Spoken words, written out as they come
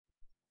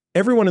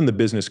Everyone in the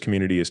business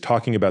community is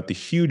talking about the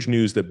huge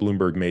news that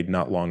Bloomberg made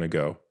not long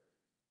ago.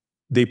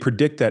 They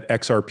predict that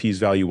XRP's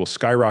value will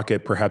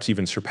skyrocket, perhaps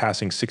even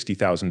surpassing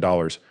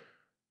 $60,000.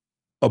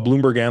 A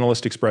Bloomberg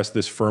analyst expressed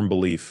this firm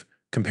belief,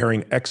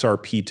 comparing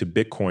XRP to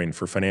Bitcoin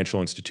for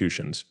financial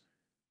institutions.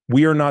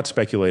 We are not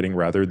speculating,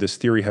 rather, this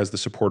theory has the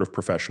support of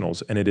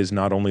professionals, and it is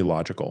not only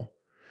logical.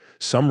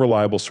 Some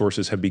reliable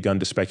sources have begun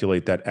to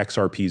speculate that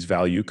XRP's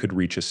value could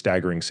reach a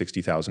staggering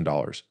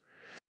 $60,000.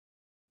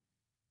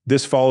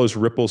 This follows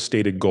Ripple's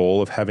stated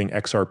goal of having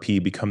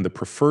XRP become the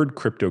preferred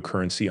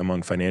cryptocurrency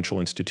among financial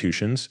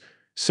institutions,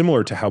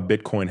 similar to how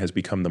Bitcoin has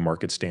become the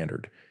market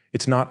standard.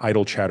 It's not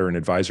idle chatter. An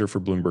advisor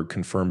for Bloomberg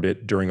confirmed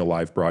it during a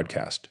live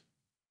broadcast.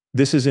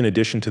 This is in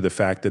addition to the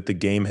fact that the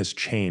game has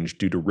changed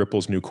due to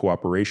Ripple's new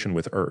cooperation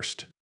with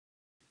Us.Thankx.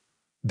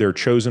 Their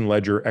chosen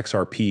ledger,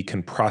 XRP,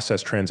 can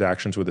process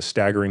transactions with a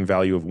staggering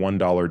value of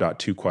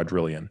 $1.2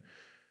 quadrillion.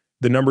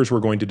 The numbers we're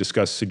going to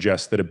discuss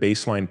suggest that a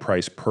baseline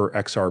price per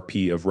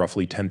XRP of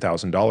roughly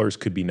 $10,000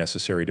 could be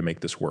necessary to make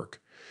this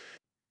work.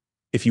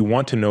 If you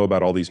want to know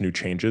about all these new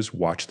changes,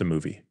 watch the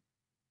movie.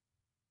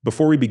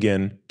 Before we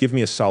begin, give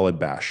me a solid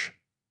bash.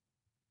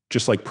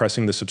 Just like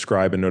pressing the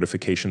subscribe and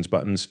notifications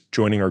buttons,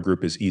 joining our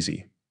group is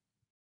easy.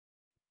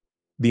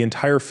 The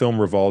entire film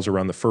revolves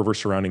around the fervor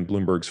surrounding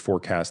Bloomberg's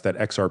forecast that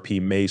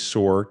XRP may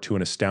soar to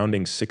an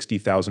astounding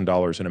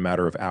 $60,000 in a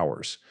matter of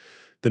hours.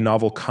 The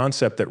novel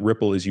concept that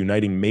Ripple is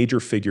uniting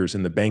major figures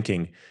in the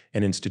banking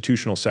and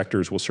institutional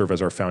sectors will serve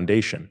as our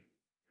foundation.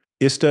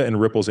 ISTA and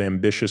Ripple's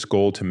ambitious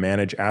goal to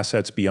manage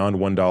assets beyond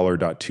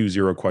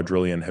 $1.20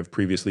 quadrillion have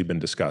previously been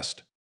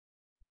discussed.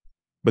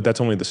 But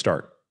that's only the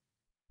start.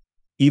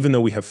 Even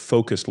though we have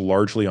focused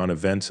largely on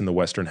events in the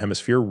Western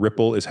Hemisphere,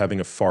 Ripple is having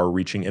a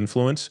far-reaching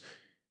influence.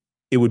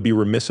 It would be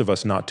remiss of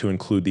us not to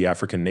include the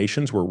African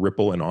nations where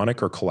Ripple and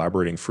Onyx are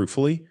collaborating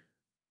fruitfully.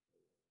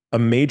 A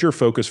major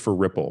focus for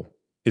Ripple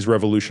is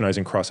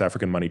revolutionizing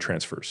cross-African money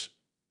transfers.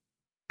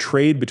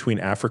 Trade between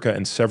Africa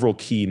and several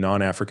key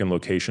non-African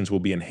locations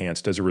will be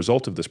enhanced as a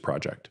result of this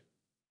project.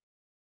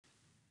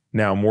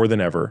 Now, more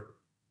than ever,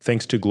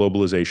 thanks to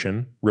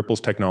globalization,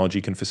 Ripple's technology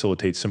can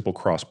facilitate simple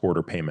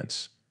cross-border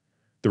payments.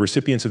 The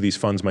recipients of these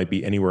funds might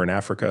be anywhere in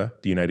Africa,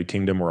 the United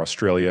Kingdom, or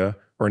Australia,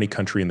 or any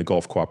country in the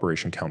Gulf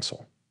Cooperation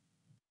Council.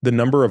 The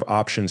number of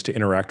options to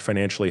interact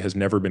financially has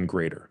never been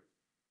greater.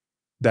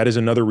 That is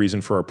another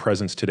reason for our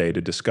presence today, to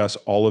discuss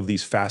all of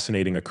these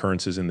fascinating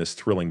occurrences in this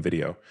thrilling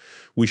video.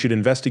 We should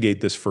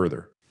investigate this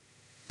further.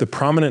 The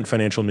prominent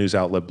financial news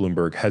outlet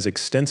Bloomberg has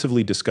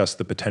extensively discussed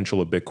the potential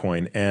of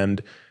Bitcoin,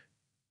 and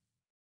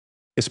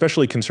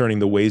especially concerning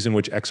the ways in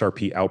which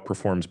XRP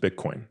outperforms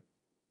Bitcoin.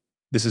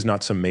 This is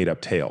not some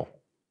made-up tale.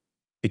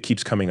 It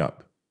keeps coming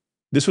up.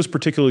 This was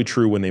particularly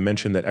true when they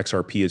mentioned that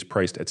XRP is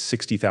priced at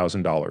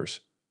 $60,000.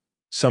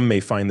 Some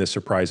may find this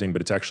surprising,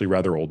 but it's actually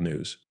rather old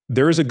news.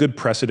 There is a good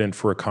precedent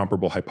for a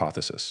comparable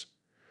hypothesis.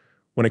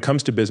 When it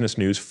comes to business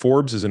news,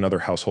 Forbes is another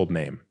household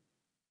name.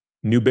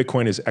 New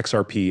Bitcoin is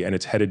XRP, and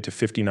it's headed to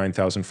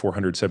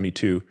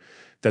 59,472.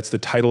 That's the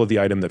title of the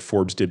item that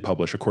Forbes did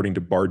publish, according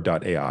to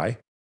Bard.ai.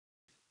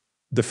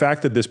 The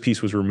fact that this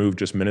piece was removed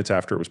just minutes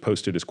after it was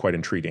posted is quite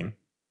intriguing.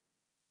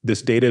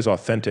 This data is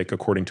authentic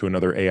according to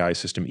another AI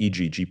system,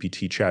 e.g.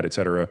 GPT, chat,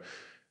 etc.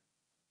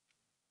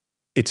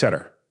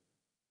 etc.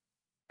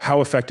 How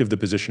effective the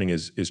positioning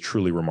is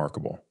truly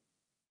remarkable.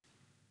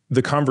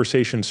 The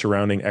conversation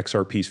surrounding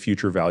XRP's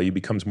future value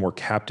becomes more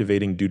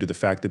captivating due to the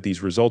fact that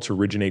these results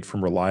originate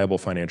from reliable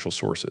financial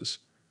sources.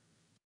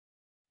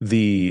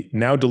 The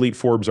Now Delete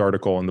Forbes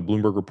article and the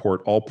Bloomberg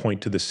report all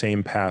point to the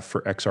same path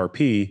for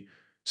XRP,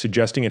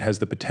 suggesting it has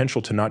the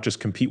potential to not just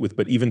compete with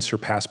but even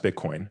surpass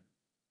Bitcoin.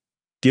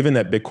 Given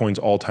that Bitcoin's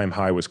all-time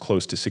high was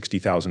close to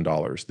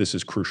 $60,000, this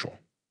is crucial.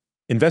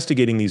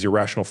 Investigating these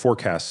irrational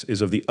forecasts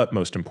is of the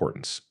utmost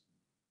importance.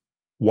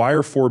 Why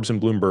are Forbes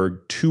and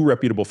Bloomberg, two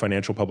reputable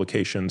financial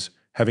publications,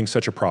 having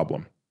such a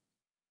problem?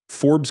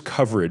 Forbes'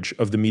 coverage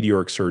of the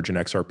meteoric surge in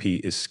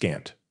XRP is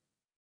scant.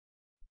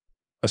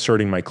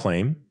 Asserting my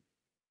claim?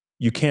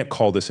 You can't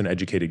call this an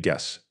educated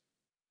guess.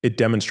 It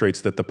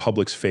demonstrates that the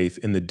public's faith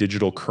in the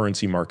digital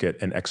currency market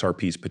and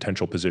XRP's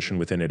potential position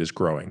within it is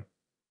growing.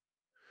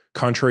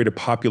 Contrary to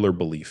popular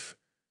belief,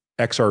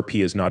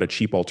 XRP is not a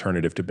cheap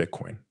alternative to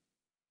Bitcoin.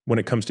 When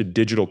it comes to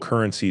digital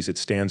currencies, it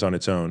stands on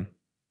its own.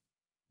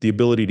 The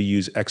ability to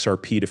use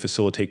XRP to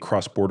facilitate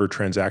cross-border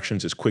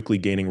transactions is quickly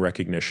gaining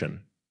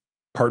recognition.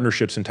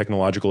 Partnerships and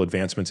technological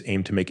advancements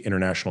aim to make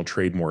international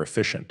trade more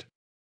efficient,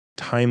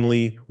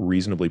 timely,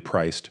 reasonably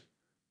priced.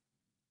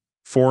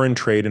 Foreign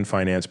trade and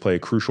finance play a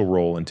crucial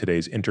role in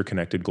today's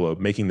interconnected globe,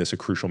 making this a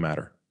crucial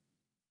matter.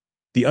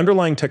 The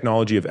underlying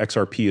technology of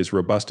XRP is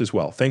robust as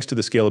well, thanks to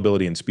the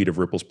scalability and speed of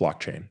Ripple's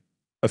blockchain.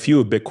 A few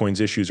of Bitcoin's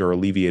issues are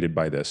alleviated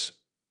by this.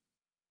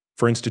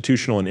 For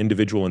institutional and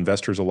individual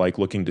investors alike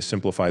looking to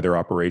simplify their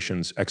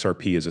operations,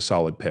 XRP is a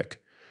solid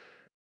pick.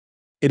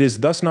 It is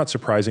thus not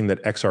surprising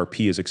that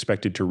XRP is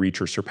expected to reach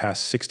or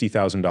surpass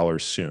 $60,000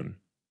 soon.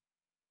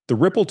 The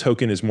Ripple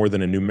token is more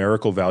than a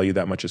numerical value,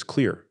 that much is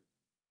clear.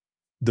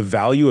 The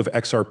value of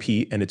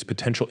XRP and its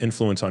potential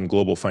influence on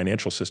global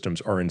financial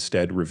systems are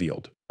instead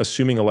revealed.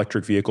 Assuming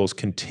electric vehicles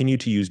continue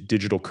to use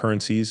digital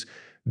currencies,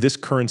 this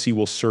currency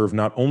will serve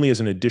not only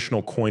as an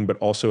additional coin but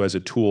also as a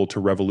tool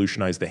to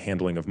revolutionize the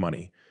handling of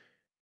money.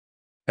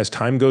 As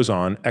time goes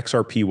on,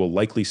 XRP will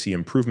likely see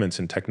improvements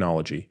in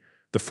technology,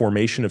 the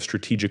formation of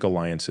strategic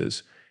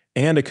alliances,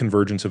 and a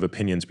convergence of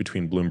opinions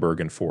between Bloomberg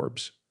and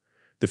Forbes.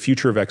 The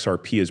future of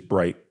XRP is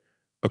bright,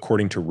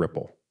 according to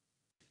Ripple.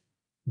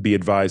 Be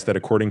advised that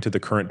according to the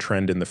current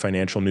trend in the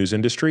financial news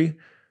industry,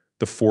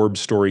 the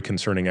Forbes story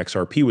concerning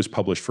XRP was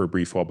published for a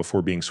brief while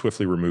before being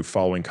swiftly removed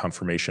following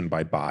confirmation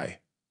by buy.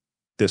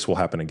 This will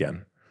happen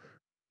again.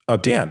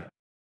 Dan,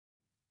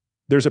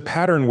 there's a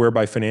pattern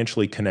whereby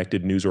financially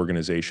connected news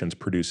organizations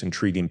produce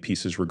intriguing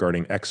pieces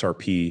regarding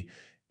XRP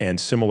and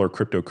similar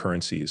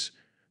cryptocurrencies,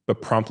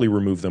 but promptly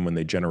remove them when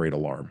they generate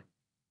alarm.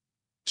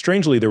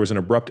 Strangely, there was an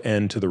abrupt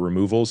end to the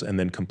removals and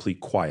then complete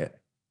quiet.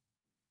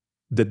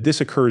 That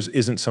this occurs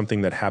isn't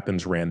something that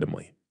happens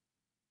randomly.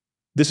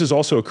 This is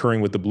also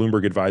occurring with the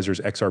Bloomberg Advisor's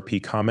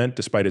XRP comment,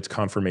 despite its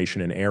confirmation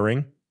and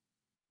airing.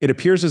 It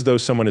appears as though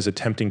someone is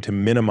attempting to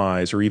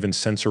minimize or even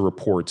censor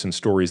reports and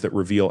stories that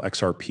reveal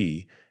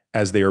XRP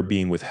as they are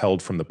being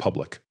withheld from the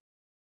public,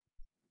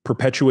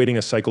 perpetuating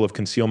a cycle of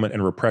concealment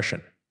and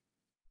repression.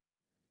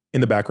 In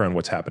the background,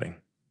 what's happening?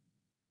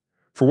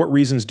 For what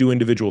reasons do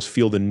individuals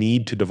feel the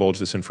need to divulge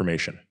this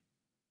information?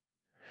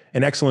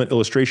 An excellent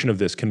illustration of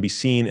this can be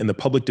seen in the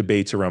public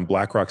debates around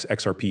BlackRock's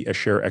XRP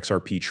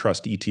xrp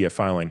trust ETF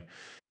filing.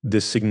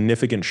 This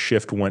significant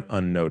shift went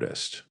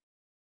unnoticed.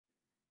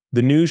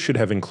 The news should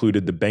have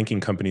included the banking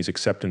company's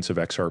acceptance of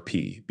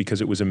XRP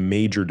because it was a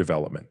major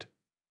development.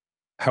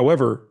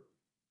 However,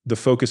 the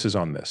focus is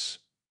on this: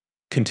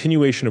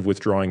 continuation of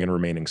withdrawing and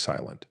remaining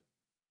silent.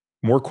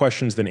 More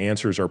questions than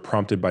answers are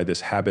prompted by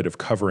this habit of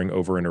covering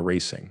over and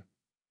erasing.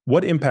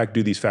 What impact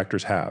do these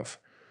factors have?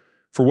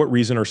 For what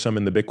reason are some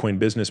in the Bitcoin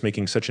business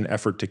making such an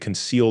effort to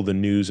conceal the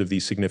news of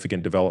these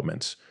significant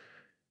developments?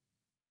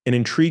 An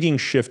intriguing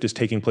shift is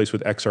taking place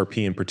with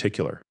XRP in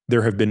particular.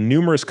 There have been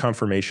numerous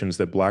confirmations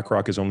that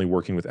BlackRock is only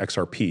working with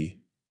XRP,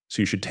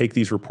 so you should take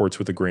these reports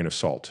with a grain of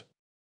salt.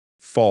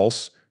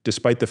 False,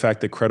 despite the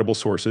fact that credible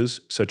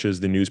sources, such as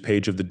the news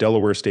page of the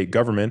Delaware state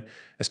government,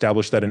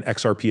 established that an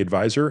XRP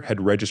advisor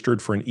had registered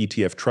for an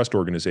ETF trust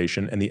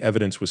organization and the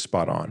evidence was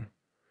spot on.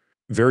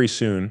 Very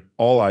soon,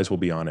 all eyes will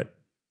be on it.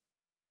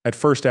 At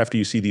first, after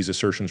you see these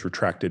assertions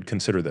retracted,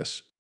 consider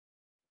this.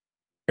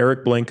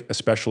 Eric Blink, a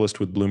specialist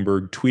with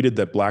Bloomberg, tweeted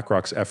that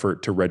BlackRock's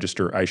effort to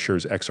register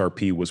iShares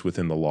XRP was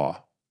within the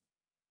law.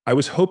 I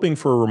was hoping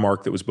for a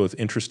remark that was both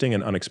interesting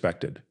and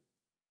unexpected.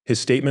 His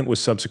statement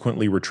was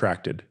subsequently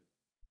retracted,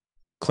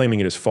 claiming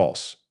it is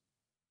false.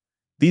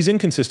 These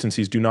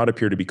inconsistencies do not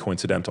appear to be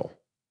coincidental.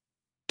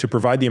 To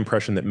provide the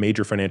impression that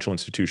major financial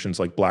institutions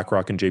like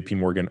BlackRock and JP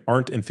Morgan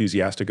aren't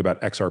enthusiastic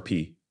about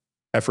XRP,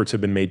 efforts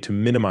have been made to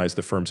minimize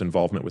the firm's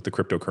involvement with the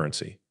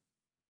cryptocurrency.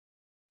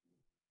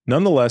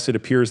 Nonetheless, it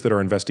appears that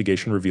our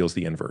investigation reveals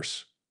the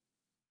inverse.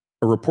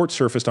 A report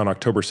surfaced on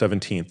October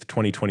 17,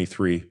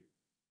 2023,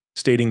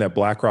 stating that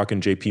BlackRock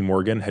and JP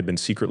Morgan had been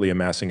secretly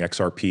amassing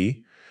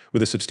XRP,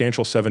 with a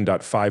substantial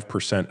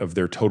 7.5% of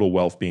their total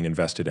wealth being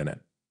invested in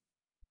it.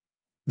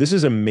 This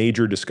is a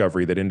major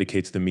discovery that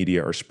indicates the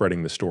media are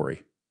spreading the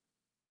story.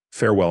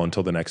 Farewell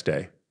until the next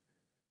day.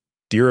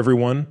 Dear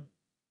everyone,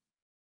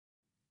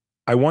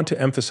 I want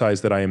to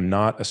emphasize that I am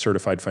not a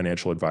certified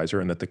financial advisor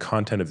and that the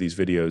content of these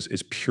videos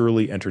is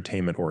purely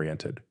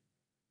entertainment-oriented.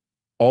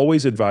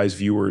 Always advise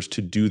viewers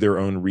to do their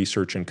own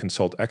research and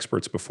consult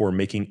experts before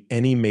making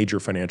any major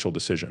financial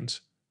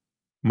decisions.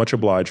 Much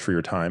obliged for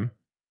your time.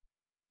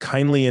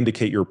 Kindly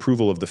indicate your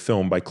approval of the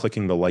film by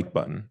clicking the like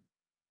button.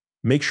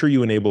 Make sure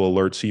you enable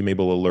alerts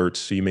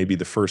so you may be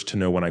the first to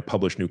know when I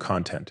publish new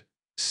content.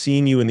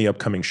 Seeing you in the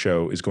upcoming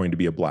show is going to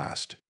be a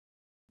blast.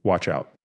 Watch out.